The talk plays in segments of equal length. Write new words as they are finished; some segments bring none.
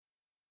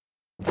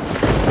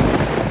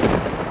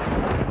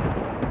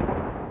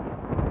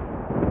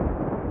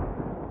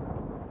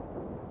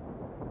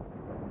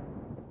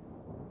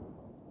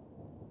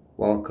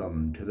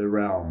Welcome to the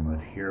realm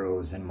of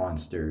heroes and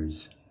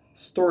monsters.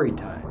 Story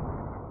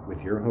time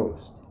with your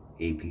host,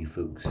 AP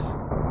Fuchs.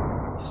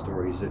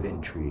 Stories of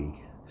intrigue,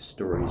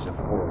 stories of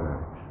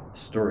horror,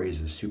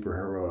 stories of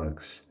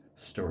superheroics,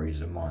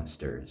 stories of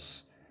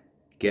monsters.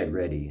 Get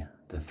ready,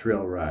 the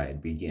thrill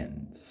ride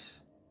begins.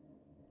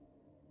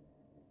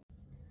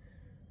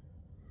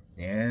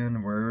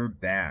 And we're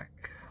back.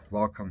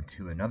 Welcome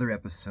to another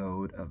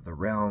episode of the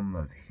realm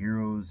of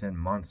heroes and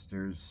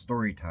monsters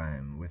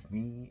storytime with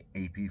me,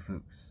 AP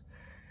Fuchs.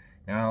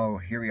 Now,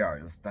 here we are.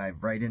 Let's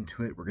dive right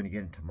into it. We're going to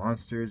get into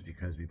monsters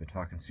because we've been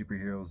talking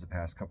superheroes the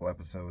past couple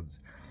episodes.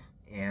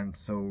 And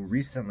so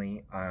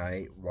recently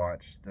I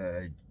watched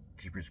the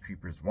Jeepers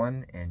Creepers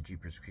 1 and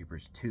Jeepers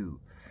Creepers 2.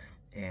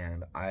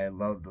 And I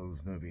love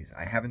those movies.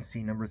 I haven't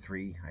seen number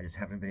 3. I just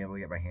haven't been able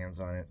to get my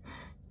hands on it.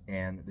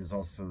 And there's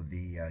also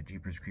the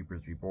Jeepers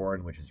Creepers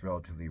Reborn, which is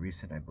relatively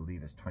recent. I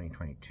believe it's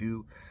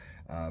 2022.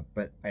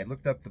 But I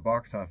looked up the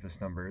box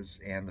office numbers,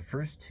 and the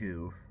first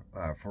two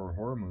for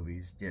horror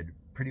movies did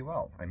pretty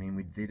well. I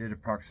mean, they did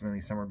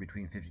approximately somewhere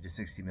between 50 to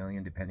 60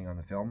 million, depending on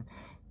the film.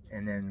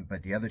 And then,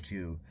 but the other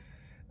two,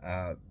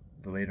 the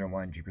later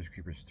one, Jeepers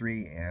Creepers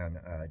 3 and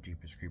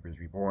Jeepers Creepers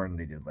Reborn,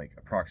 they did like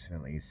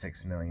approximately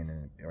 6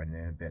 million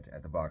and a bit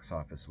at the box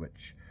office,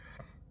 which,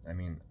 I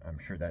mean, I'm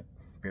sure that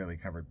barely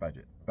covered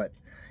budget. But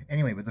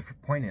anyway, but the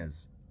point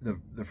is,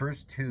 the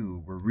first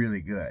two were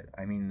really good.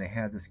 I mean, they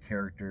had this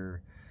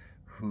character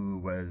who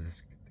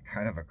was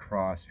kind of a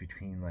cross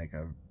between like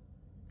a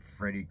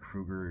Freddy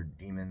Krueger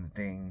demon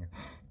thing.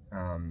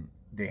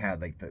 They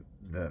had like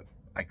the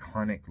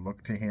iconic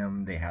look to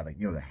him. They had like,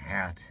 the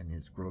hat and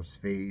his gross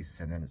face,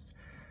 and then his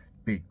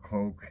big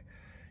cloak,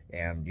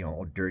 and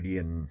all dirty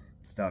and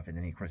stuff. And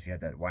then of course he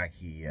had that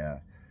wacky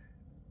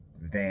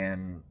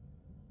van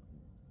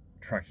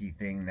trucky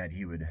thing that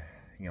he would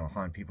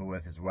haunt people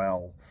with as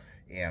well.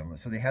 And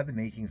so they had the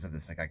makings of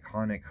this like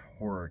iconic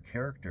horror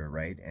character,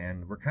 right?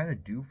 And we're kind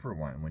of due for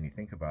one when you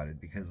think about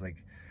it, because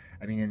like,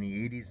 I mean, in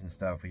the 80s and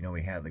stuff,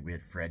 we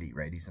had Freddy,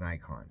 right? He's an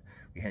icon.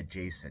 We had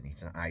Jason,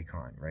 he's an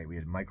icon, right? We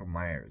had Michael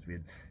Myers,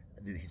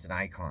 he's an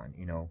icon,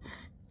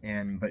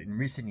 but in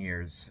recent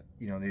years,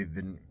 they've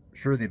been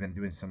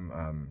doing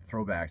some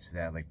throwbacks to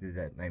that, like they did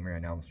that Nightmare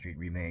on Elm Street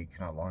remake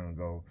not long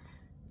ago.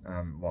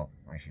 Well,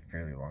 actually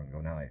fairly long ago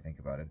now that I think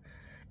about it.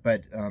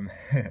 But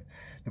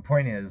the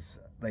point is,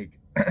 like,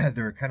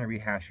 they're kind of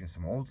rehashing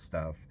some old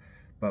stuff,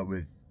 but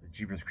with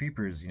Jeepers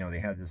Creepers, they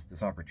had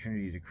this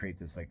opportunity to create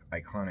this like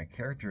iconic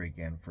character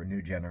again for a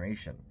new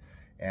generation.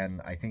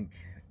 And I think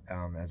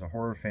as a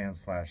horror fan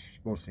slash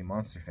mostly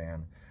monster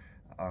fan,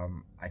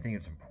 I think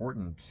it's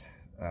important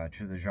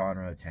to the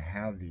genre to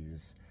have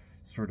these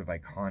sort of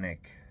iconic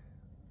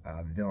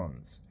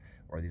villains,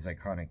 or these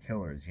iconic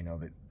killers,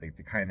 that like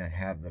the kind that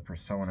have the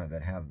persona,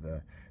 that have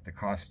the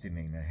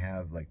costuming, that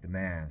have like the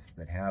mask,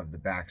 that have the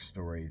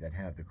backstory, that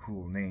have the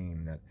cool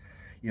name, that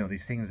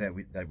these things that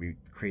we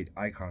create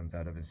icons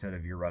out of, instead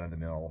of your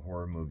run-of-the-mill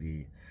horror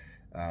movie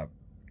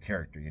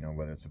character,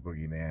 whether it's a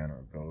boogeyman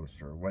or a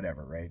ghost or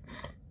whatever, right?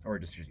 Or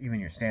just even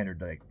your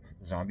standard like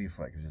zombie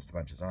flick is just a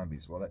bunch of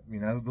zombies. Well,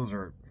 those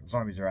are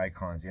zombies are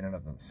icons in and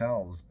of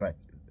themselves, but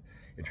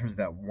in terms of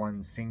that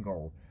one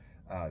single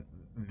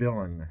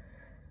villain,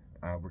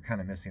 we're kind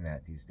of missing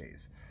that these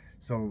days.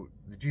 So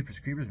the Jeepers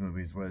Creepers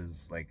movies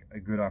was like a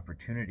good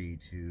opportunity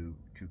to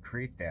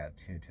create that,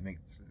 to make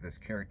this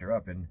character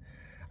up. And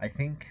I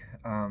think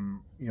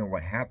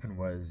what happened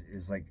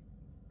is like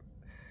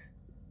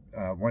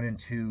 1 and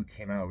 2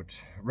 came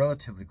out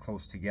relatively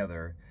close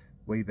together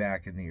way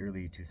back in the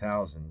early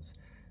 2000s,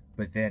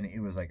 but then it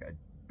was like a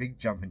big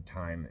jump in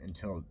time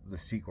until the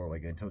sequel,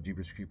 like until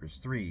Jeepers Creepers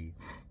 3,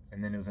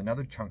 and then it was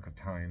another chunk of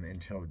time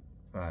until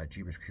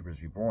Jeepers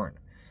Creepers Reborn.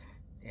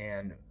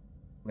 And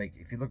like,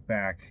 if you look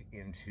back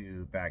again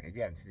to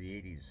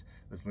the 80s,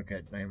 let's look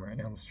at Nightmare on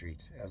Elm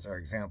Street as our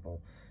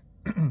example.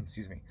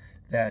 Excuse me.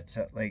 That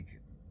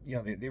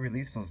they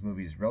released those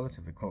movies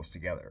relatively close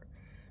together,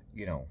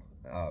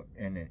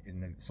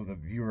 so the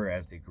viewer,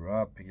 as they grew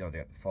up, they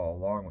have to follow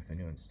along with the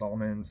new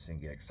installments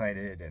and get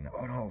excited, and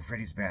oh no,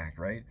 Freddy's back,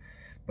 right?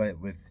 But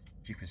with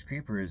Jeepers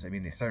Creepers, I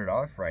mean, they started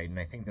off right, and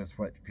I think that's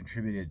what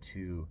contributed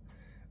to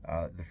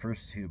the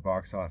first two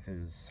box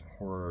office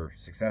horror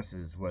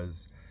successes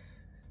was,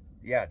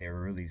 they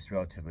were released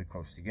relatively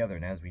close together.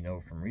 And as we know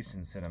from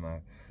recent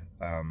cinema,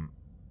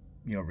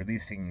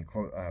 releasing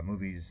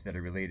movies that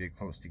are related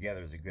close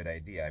together is a good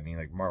idea. I mean,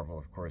 like Marvel,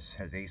 of course,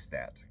 has aced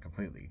that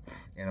completely,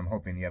 and I'm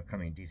hoping the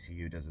upcoming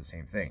DCU does the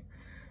same thing.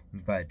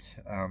 But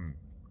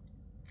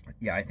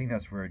I think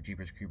that's where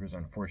Jeepers Creepers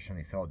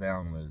unfortunately fell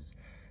down, was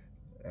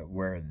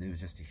where there was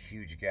just a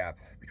huge gap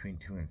between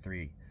 2 and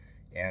 3.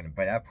 And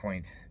by that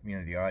point,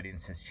 the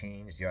audience has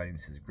changed. The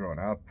audience has grown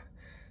up.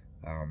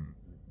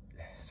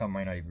 Some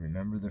might not even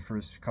remember the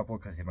first couple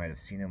because they might have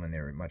seen them when they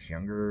were much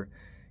younger,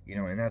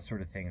 and that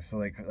sort of thing. So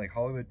like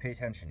Hollywood, pay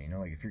attention.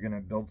 Like if you're gonna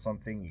build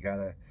something, you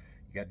gotta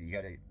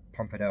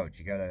pump it out.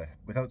 You gotta,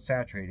 without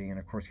saturating, and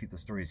of course keep the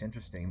stories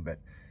interesting. But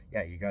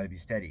you gotta be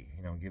steady.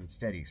 Give it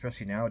steady.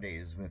 Especially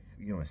nowadays with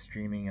with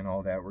streaming and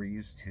all that, we're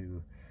used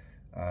to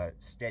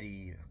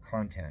steady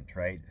content,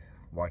 right?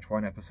 Watch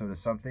one episode of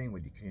something,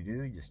 what can you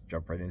do? You just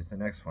jump right into the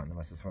next one,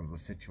 unless it's one of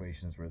those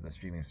situations where the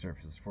streaming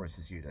service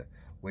forces you to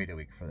wait a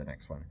week for the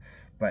next one.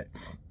 But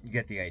you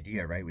get the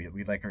idea, right?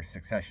 We like our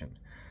succession,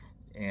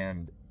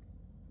 and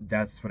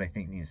that's what I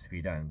think needs to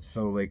be done.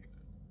 So, like,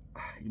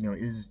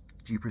 is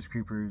Jeepers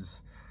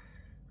Creepers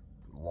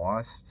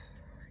lost?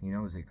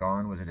 Is it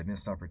gone? Was it a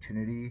missed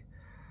opportunity?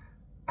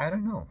 I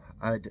don't know.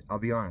 I'll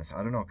be honest.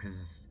 I don't know,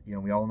 because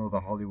we all know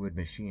the Hollywood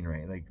machine,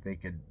 right? Like, they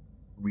could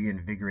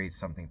reinvigorate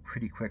something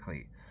pretty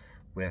quickly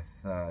with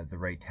the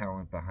right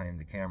talent behind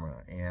the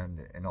camera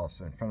and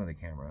also in front of the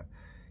camera.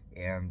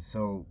 And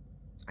so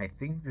I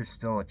think there's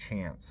still a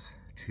chance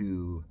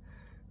to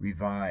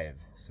revive,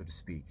 so to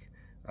speak,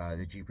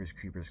 the Jeepers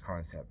Creepers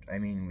concept. I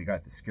mean, we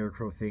got the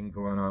Scarecrow thing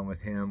going on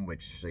with him,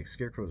 which, like,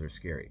 scarecrows are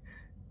scary.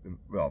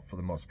 Well, for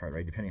the most part,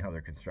 right? Depending how they're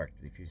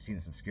constructed. If you've seen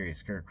some scary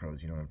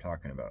scarecrows, you know what I'm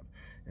talking about.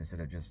 Instead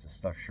of just a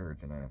stuffed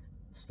shirt and a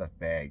stuffed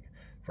bag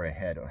for a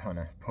head on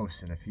a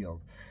post in a field.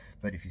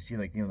 But if you see,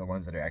 like, the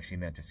ones that are actually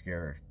meant to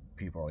scare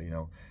people,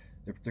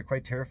 they're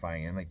quite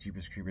terrifying. And like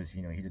Jeepers Creepers,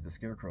 he did the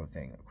Scarecrow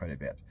thing quite a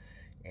bit.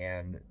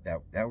 And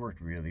that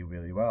worked really,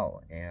 really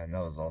well. And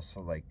that was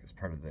also, like, as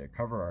part of the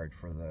cover art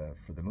for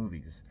the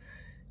movies.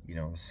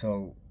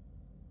 So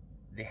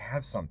they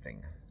have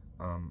something.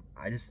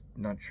 I just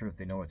not sure if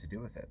they know what to do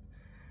with it.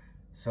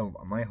 So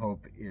my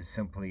hope is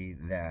simply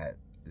that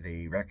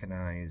they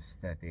recognize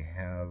that they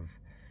have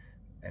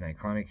an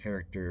iconic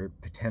character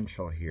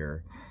potential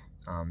here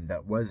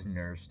that was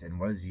nursed and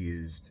was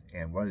used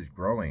and was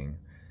growing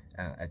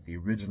at the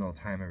original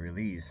time of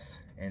release,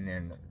 and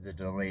then the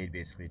delay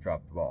basically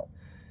dropped the ball.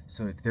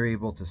 So if they're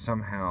able to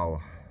somehow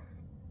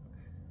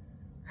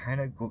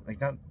kind of go, like,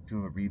 not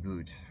do a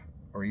reboot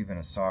or even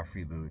a soft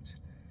reboot,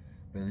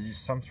 but there's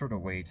just some sort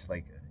of way to,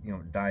 like,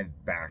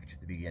 dive back to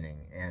the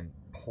beginning and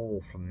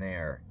pull from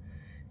there,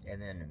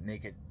 and then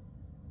make it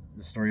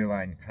the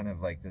storyline kind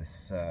of like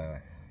this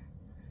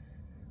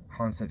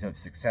concept of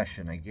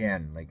succession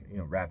again, like,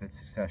 rapid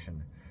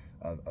succession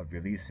of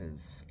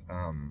releases.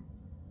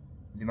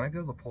 They might be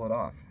able to pull it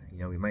off.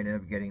 We might end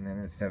up getting then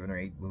a 7 or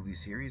 8 movie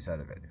series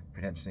out of it,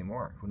 potentially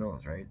more. Who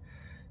knows, right?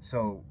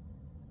 So,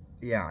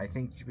 yeah, I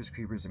think Jeepers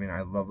Creepers, I mean,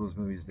 I love those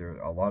movies. They're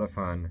a lot of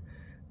fun,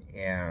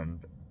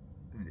 and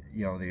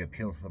they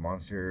appeal to the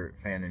monster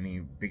fan in me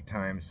big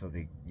time, so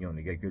they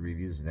get good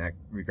reviews in that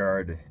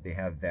regard. They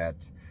have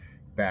that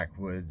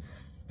backwoods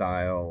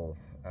style,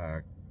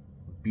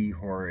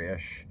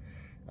 B-horror-ish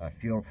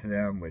feel to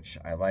them, which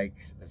I like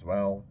as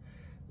well.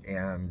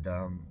 And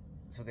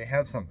so they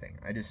have something.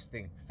 I just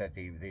think that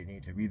they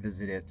need to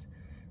revisit it,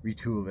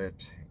 retool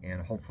it,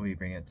 and hopefully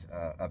bring it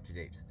up to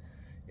date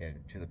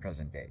to the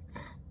present day.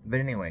 But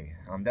anyway,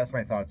 that's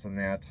my thoughts on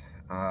that.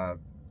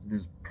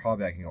 There's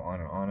probably, I can go on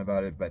and on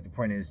about it, but the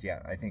point is,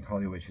 yeah, I think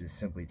Hollywood should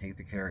simply take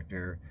the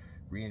character,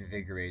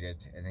 reinvigorate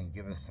it, and then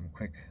give us some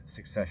quick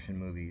succession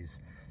movies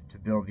to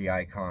build the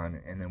icon.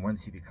 And then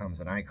once he becomes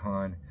an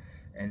icon,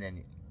 and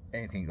then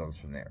anything goes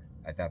from there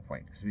at that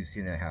point, because we've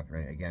seen that happen,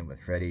 right? Again, with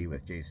Freddy,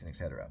 with Jason,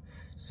 etc.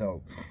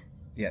 So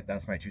yeah,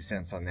 that's my 2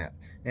 cents on that.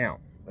 Now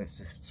let's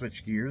just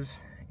switch gears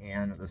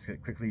and let's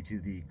get quickly to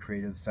the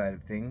creative side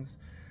of things.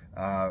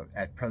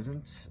 At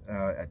present,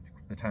 at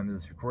the time of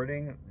this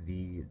recording,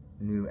 the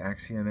new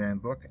Axiom Man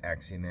book,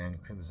 Axiom Man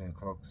Crimson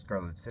Cloak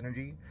Scarlet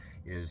Synergy,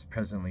 is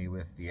presently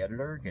with the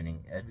editor,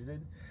 getting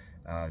edited.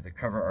 The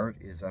cover art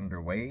is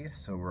underway,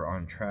 so we're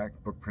on track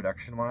book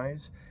production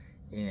wise,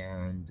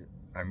 and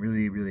I'm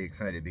really, really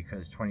excited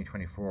because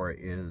 2024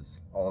 is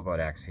all about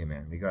Axiom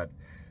Man. We got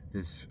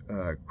this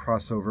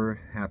crossover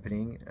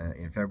happening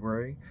in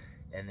February,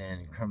 and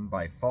then come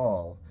by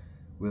fall,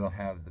 we'll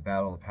have the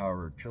Battle of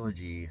Power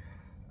trilogy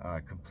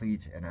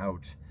complete and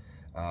out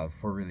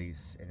for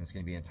release, and it's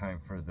going to be in time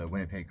for the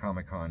Winnipeg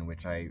Comic-Con,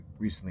 which I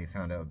recently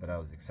found out that I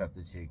was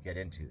accepted to get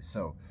into.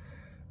 So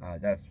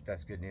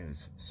that's good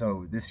news.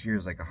 So this year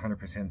is like 100%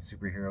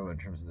 superhero in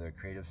terms of the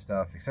creative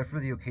stuff, except for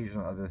the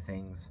occasional other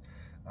things.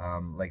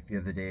 Like the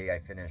other day, I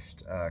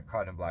finished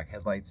Caught in Black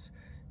Headlights.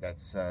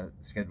 That's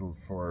scheduled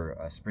for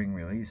a spring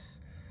release.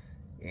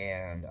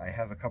 And I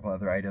have a couple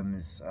other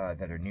items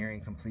that are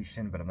nearing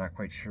completion, but I'm not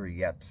quite sure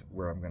yet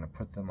where I'm going to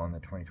put them on the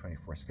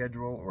 2024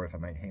 schedule, or if I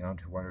might hang on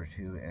to one or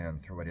two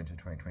and throw it into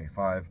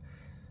 2025.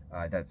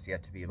 That's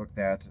yet to be looked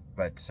at.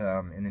 But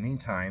in the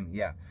meantime,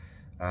 yeah,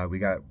 we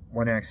got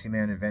one Axiom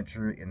Man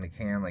adventure in the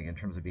can, like in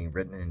terms of being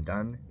written and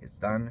done. It's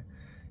done.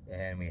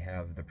 And we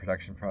have the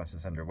production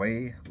process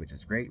underway, which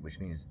is great, which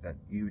means that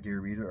you, dear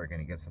reader, are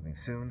going to get something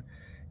soon.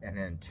 And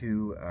then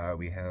 2,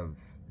 we have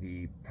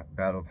the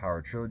Battle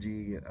Power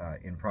trilogy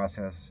in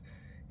process.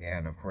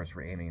 And of course,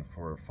 we're aiming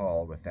for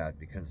fall with that,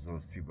 because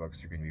those 3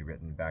 books are going to be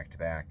written back to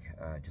back,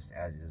 just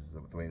as is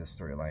the way the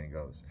storyline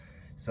goes.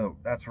 So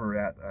that's where we're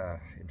at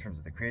in terms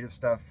of the creative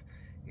stuff.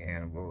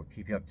 And we'll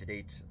keep you up to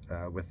date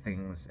with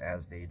things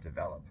as they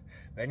develop.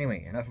 But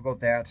anyway, enough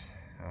about that.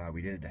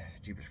 We did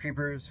Jeepers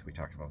Creepers, we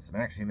talked about some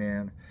Axiom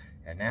Man,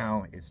 and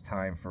now it's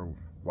time for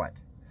what?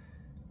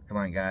 Come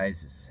on,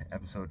 guys, it's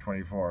episode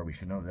 24. We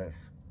should know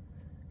this.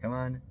 Come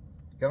on,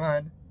 come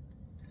on.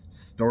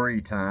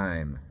 Story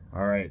time.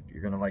 All right,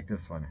 you're going to like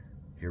this one.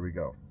 Here we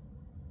go.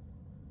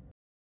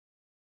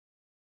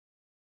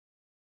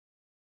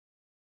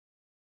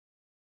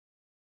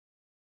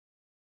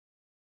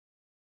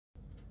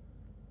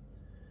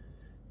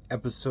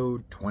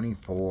 Episode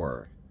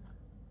 24.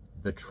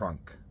 The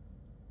Trunk.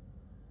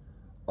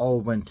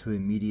 All went to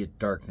immediate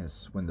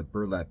darkness when the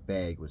burlap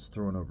bag was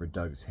thrown over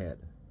Doug's head.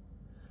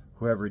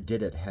 Whoever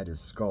did it had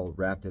his skull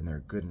wrapped in there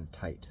good and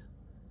tight.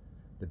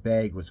 The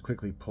bag was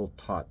quickly pulled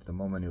taut the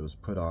moment it was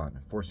put on,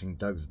 forcing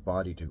Doug's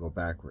body to go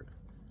backward.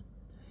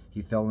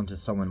 He fell into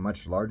someone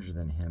much larger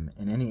than him,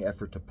 and any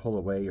effort to pull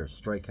away or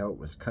strike out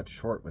was cut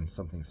short when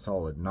something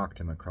solid knocked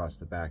him across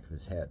the back of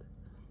his head.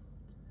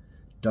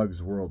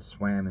 Doug's world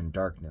swam in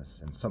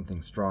darkness, and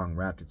something strong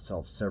wrapped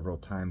itself several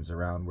times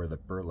around where the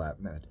burlap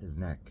met his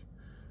neck.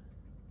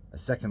 A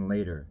second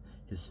later,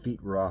 his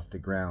feet were off the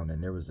ground,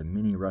 and there was a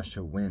mini rush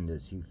of wind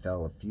as he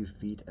fell a few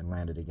feet and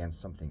landed against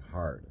something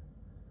hard.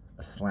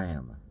 A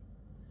slam.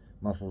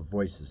 Muffled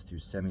voices through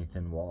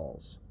semi-thin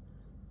walls.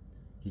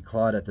 He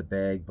clawed at the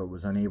bag, but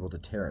was unable to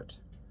tear it.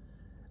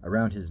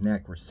 Around his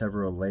neck were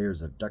several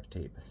layers of duct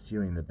tape,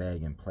 sealing the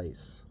bag in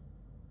place.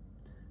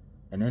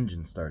 An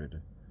engine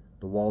started.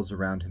 The walls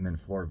around him and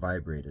floor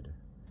vibrated.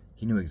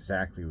 He knew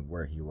exactly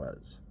where he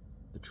was.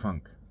 The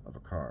trunk of a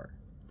car.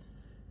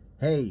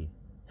 "Hey!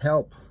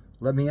 Help!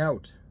 Let me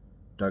out!"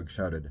 Doug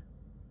shouted.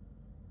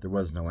 There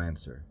was no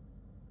answer.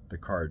 The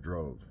car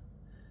drove.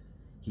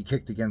 He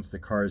kicked against the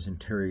car's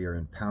interior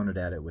and pounded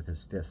at it with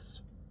his fists.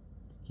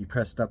 He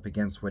pressed up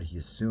against what he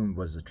assumed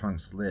was the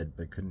trunk's lid,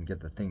 but couldn't get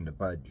the thing to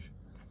budge.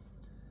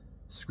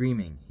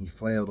 Screaming, he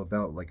flailed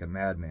about like a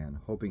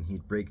madman, hoping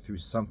he'd break through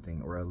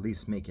something or at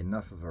least make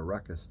enough of a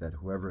ruckus that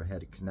whoever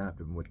had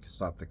kidnapped him would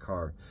stop the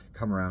car,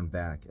 come around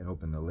back, and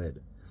open the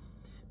lid.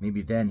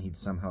 Maybe then he'd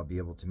somehow be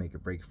able to make a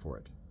break for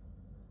it.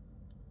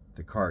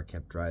 The car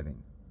kept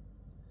driving.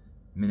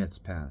 Minutes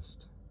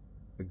passed.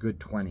 A good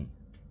 20,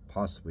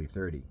 possibly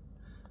 30.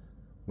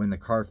 When the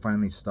car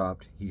finally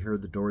stopped, he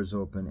heard the doors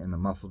open and the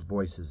muffled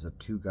voices of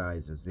two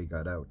guys as they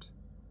got out.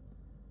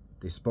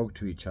 They spoke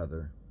to each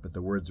other, but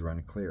the words were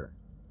unclear.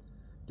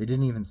 They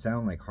didn't even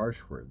sound like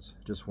harsh words,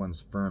 just ones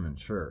firm and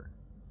sure.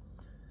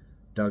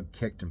 Doug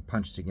kicked and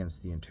punched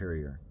against the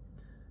interior.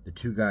 The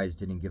two guys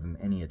didn't give him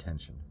any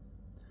attention.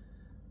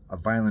 A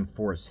violent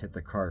force hit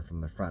the car from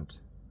the front.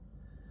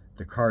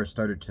 The car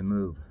started to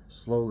move,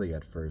 slowly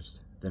at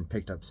first, then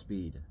picked up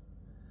speed.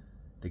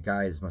 The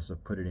guys must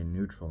have put it in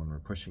neutral and were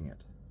pushing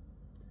it.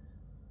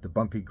 The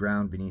bumpy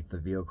ground beneath the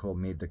vehicle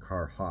made the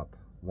car hop,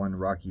 one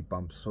rocky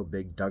bump so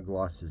big Doug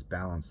lost his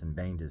balance and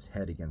banged his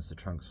head against the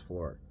trunk's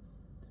floor.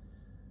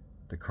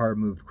 The car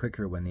moved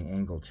quicker when the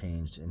angle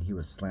changed, and he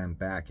was slammed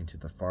back into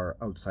the far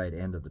outside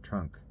end of the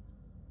trunk.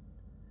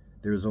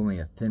 There was only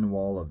a thin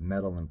wall of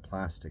metal and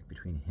plastic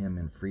between him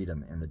and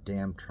freedom, and the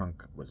damn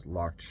trunk was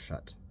locked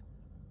shut.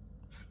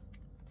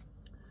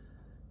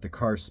 The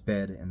car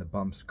sped, and the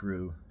bumps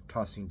grew,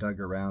 tossing Doug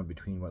around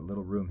between what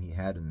little room he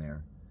had in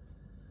there.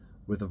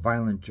 With a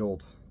violent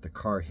jolt, the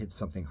car hit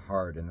something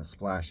hard, and the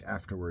splash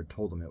afterward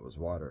told him it was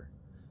water.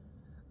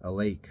 A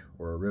lake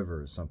or a river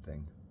or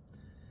something.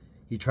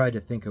 He tried to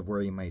think of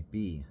where he might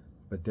be,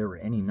 but there were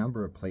any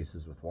number of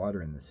places with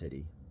water in the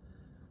city.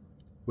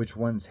 Which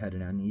ones had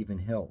an uneven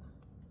hill?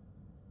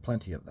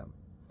 Plenty of them.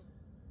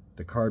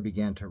 The car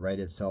began to right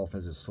itself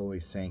as it slowly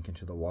sank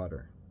into the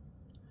water.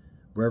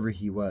 Wherever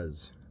he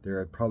was, there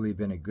had probably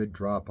been a good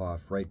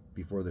drop-off right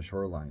before the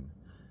shoreline.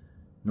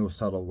 No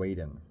subtle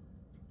wade-in.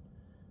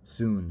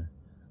 Soon,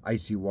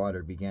 icy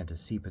water began to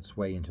seep its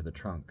way into the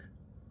trunk.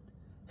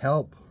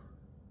 "Help!"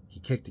 He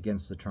kicked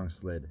against the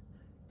trunk's lid.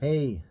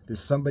 "Hey, there's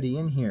somebody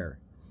in here!"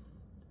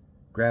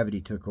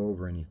 Gravity took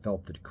over and he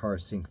felt the car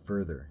sink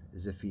further,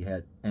 if he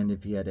had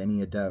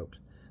any doubt,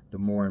 the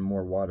more and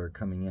more water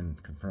coming in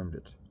confirmed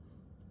it.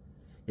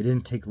 It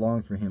didn't take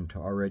long for him to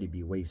already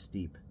be waist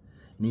deep,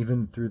 and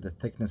even through the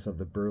thickness of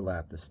the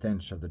burlap, the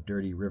stench of the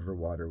dirty river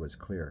water was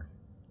clear.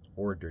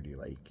 Or dirty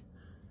lake.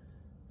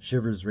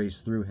 Shivers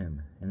raced through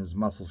him, and his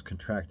muscles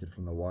contracted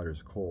from the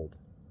water's cold.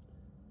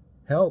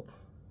 "Help!"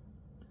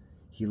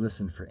 He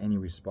listened for any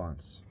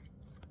response.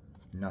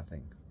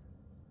 Nothing.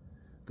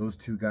 Those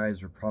two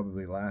guys were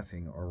probably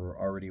laughing or were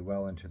already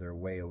well into their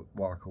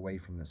walk away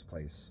from this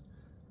place.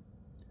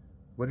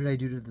 "What did I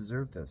do to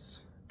deserve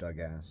this?" Doug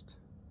asked.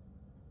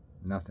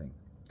 Nothing,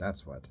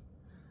 that's what.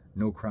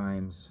 No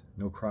crimes,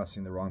 no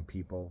crossing the wrong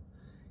people.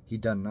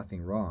 He'd done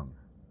nothing wrong.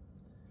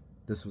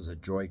 This was a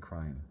joy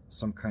crime,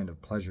 some kind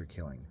of pleasure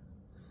killing.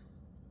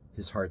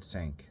 His heart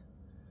sank.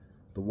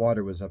 The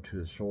water was up to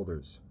his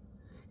shoulders.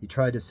 He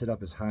tried to sit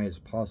up as high as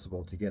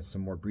possible to get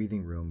some more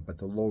breathing room, but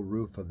the low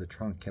roof of the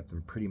trunk kept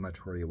him pretty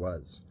much where he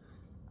was.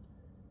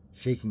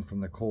 Shaking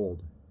from the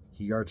cold,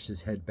 he arched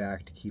his head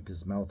back to keep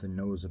his mouth and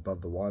nose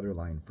above the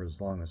waterline for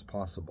as long as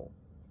possible.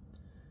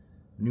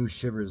 New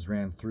shivers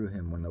ran through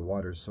him when the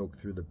water soaked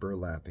through the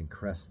burlap and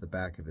caressed the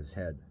back of his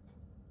head.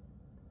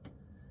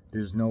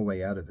 "There's no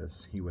way out of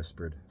this," he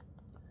whispered.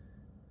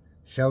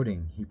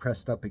 Shouting, he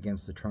pressed up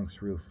against the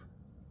trunk's roof.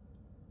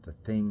 The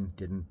thing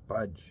didn't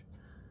budge.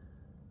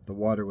 The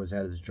water was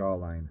at his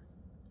jawline.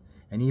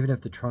 And even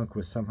if the trunk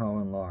was somehow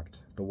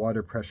unlocked, the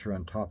water pressure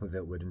on top of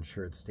it would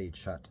ensure it stayed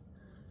shut.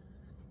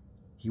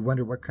 He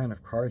wondered what kind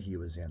of car he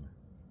was in.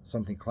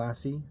 Something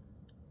classy,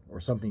 or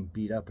something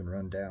beat up and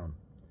run down.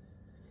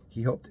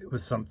 He hoped it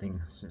was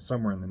something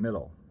somewhere in the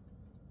middle.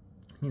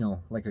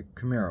 Like a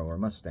Camaro or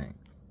Mustang.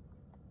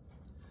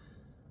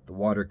 The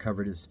water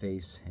covered his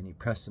face, and he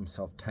pressed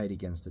himself tight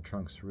against the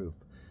trunk's roof,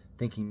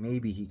 thinking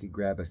maybe he could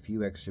grab a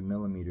few extra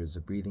millimeters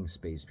of breathing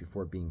space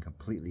before being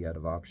completely out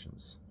of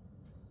options.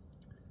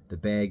 The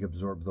bag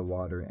absorbed the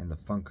water, and the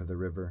funk of the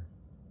river,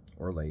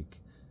 or lake,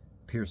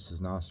 pierced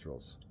his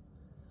nostrils.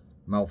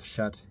 Mouth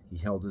shut, he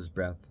held his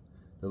breath,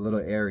 the little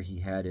air he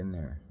had in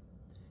there.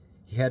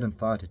 He hadn't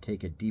thought to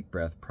take a deep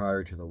breath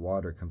prior to the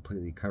water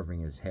completely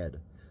covering his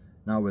head,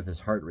 not with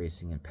his heart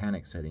racing and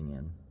panic setting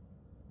in.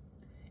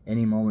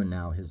 Any moment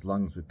now his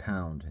lungs would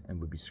pound and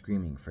would be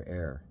screaming for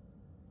air.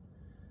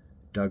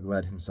 Doug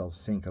let himself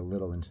sink a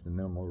little into the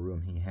minimal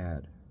room he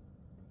had.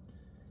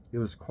 It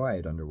was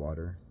quiet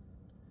underwater.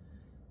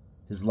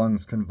 His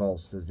lungs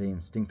convulsed as they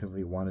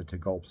instinctively wanted to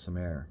gulp some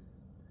air.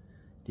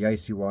 The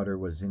icy water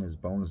was in his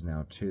bones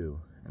now,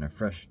 too, and a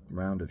fresh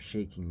round of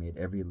shaking made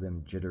every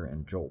limb jitter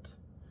and jolt.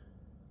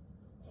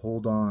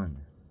 Hold on.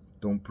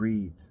 Don't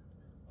breathe.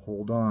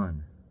 Hold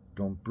on.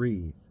 Don't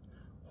breathe.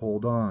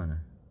 Hold on.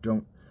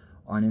 Don't.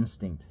 On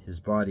instinct, his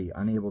body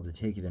unable to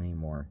take it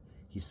anymore,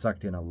 he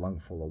sucked in a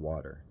lungful of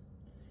water.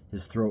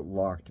 His throat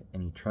locked,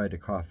 and he tried to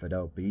cough it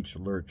out, but each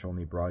lurch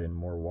only brought in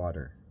more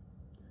water.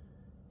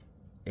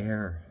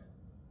 Air.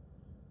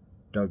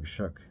 Doug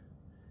shook.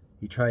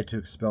 He tried to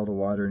expel the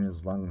water in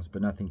his lungs,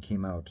 but nothing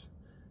came out.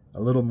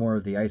 A little more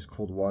of the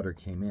ice-cold water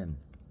came in.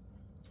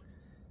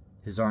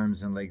 His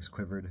arms and legs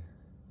quivered.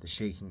 The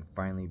shaking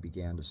finally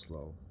began to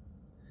slow.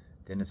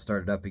 Then it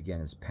started up again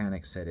as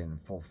panic set in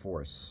full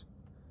force.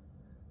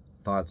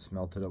 Thoughts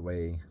melted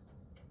away.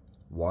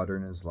 Water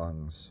in his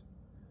lungs.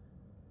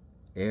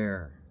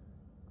 Air.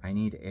 I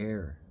need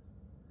air.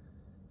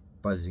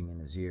 Buzzing in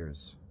his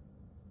ears.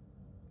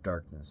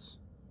 Darkness.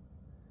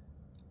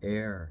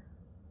 Air.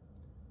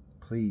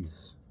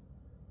 Please.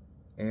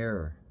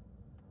 Air.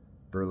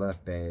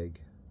 Burlap bag.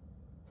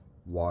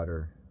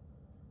 Water.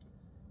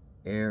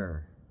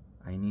 Air.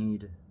 I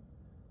need.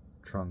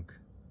 Trunk.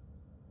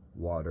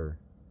 Water.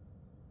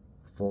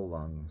 Full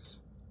lungs.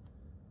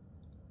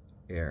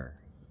 Air.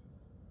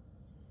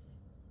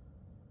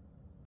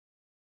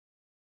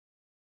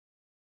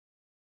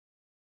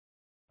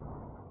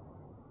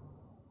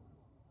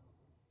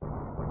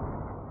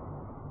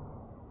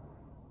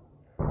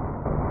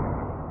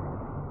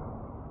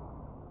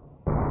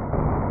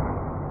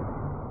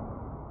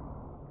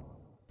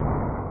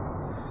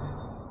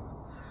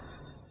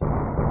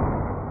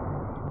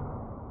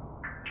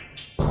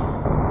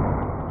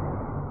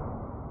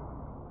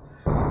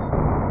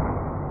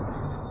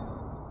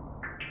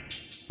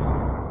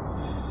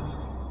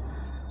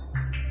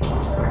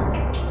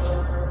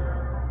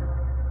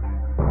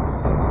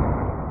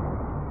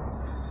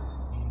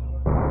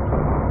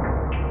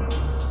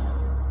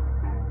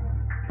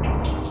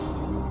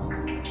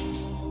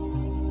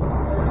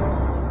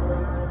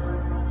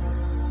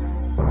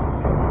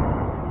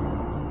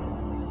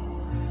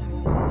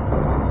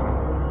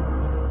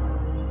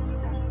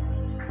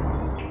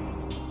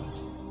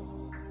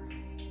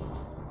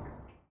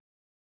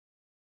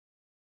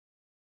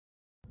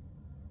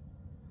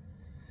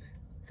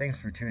 Thanks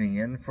for tuning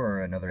in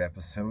for another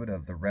episode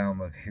of the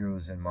Realm of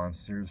Heroes and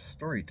Monsters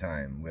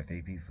Storytime with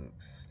AP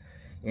FUCHS.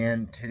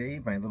 And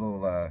today, my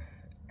little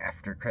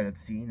after credit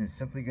scene is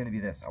simply going to be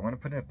this. I want to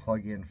put in a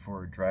plug-in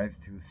for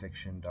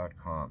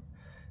drivethroughfiction.com.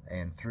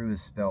 And through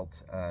is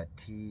spelt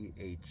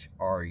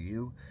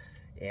THRU.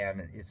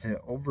 And it's an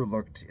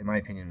overlooked, in my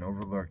opinion,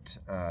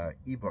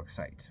 ebook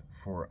site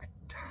for a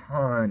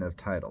ton of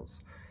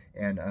titles.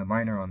 And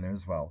mine are on there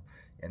as well.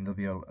 And there'll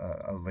be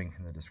a link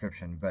in the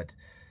description. But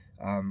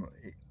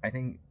I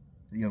think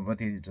what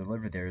they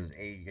deliver there is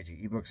you get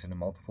your ebooks in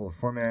multiple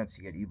formats.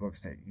 You get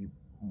ebooks that you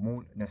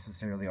won't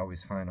necessarily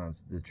always find on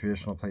the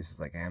traditional places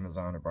like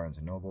Amazon or Barnes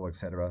and Noble,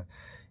 etc.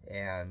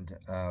 And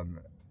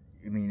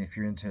if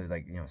you're into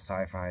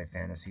sci-fi,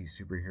 fantasy,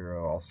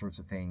 superhero, all sorts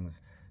of things,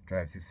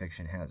 Drive Through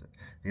Fiction has it.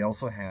 They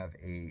also have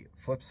a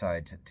flip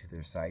side to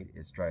their site.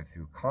 It's Drive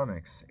Through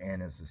Comics,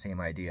 and it's the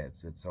same idea.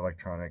 It's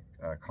electronic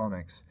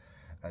comics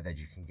that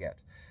you can get.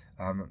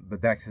 But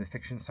back to the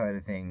fiction side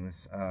of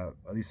things,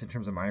 at least in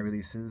terms of my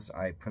releases,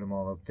 I put them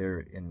all out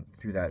there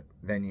through that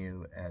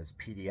venue as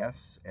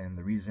PDFs, and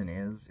the reason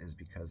is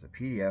because a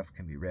PDF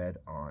can be read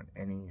on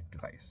any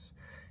device.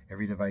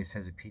 Every device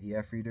has a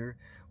PDF reader,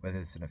 whether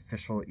it's an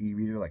official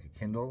e-reader like a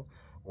Kindle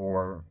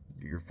or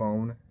your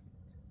phone,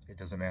 it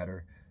doesn't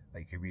matter.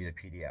 You can read a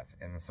PDF.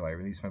 And so I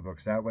release my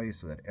books that way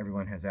so that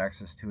everyone has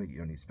access to it. You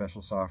don't need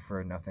special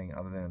software, nothing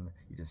other than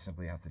you just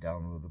simply have to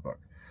download the book.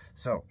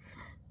 So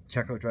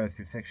check out Drive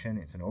Through Fiction.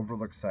 It's an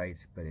overlooked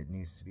site, but it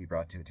needs to be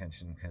brought to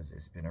attention because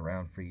it's been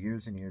around for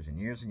years and years and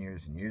years and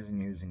years and years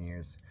and years and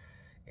years.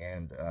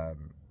 And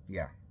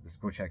yeah,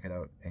 just go check it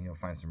out, and you'll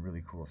find some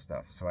really cool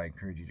stuff. So I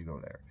encourage you to go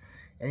there.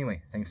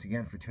 Anyway, thanks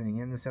again for tuning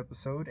in this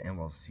episode, and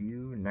we'll see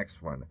you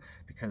next one,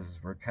 because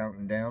we're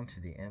counting down to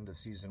the end of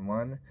season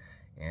 1.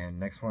 And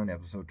next one,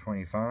 episode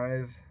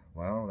 25,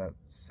 well,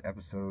 that's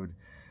episode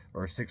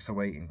or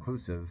 608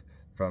 inclusive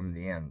from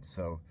the end.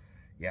 So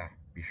yeah,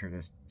 be sure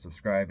to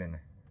subscribe and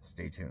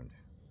stay tuned.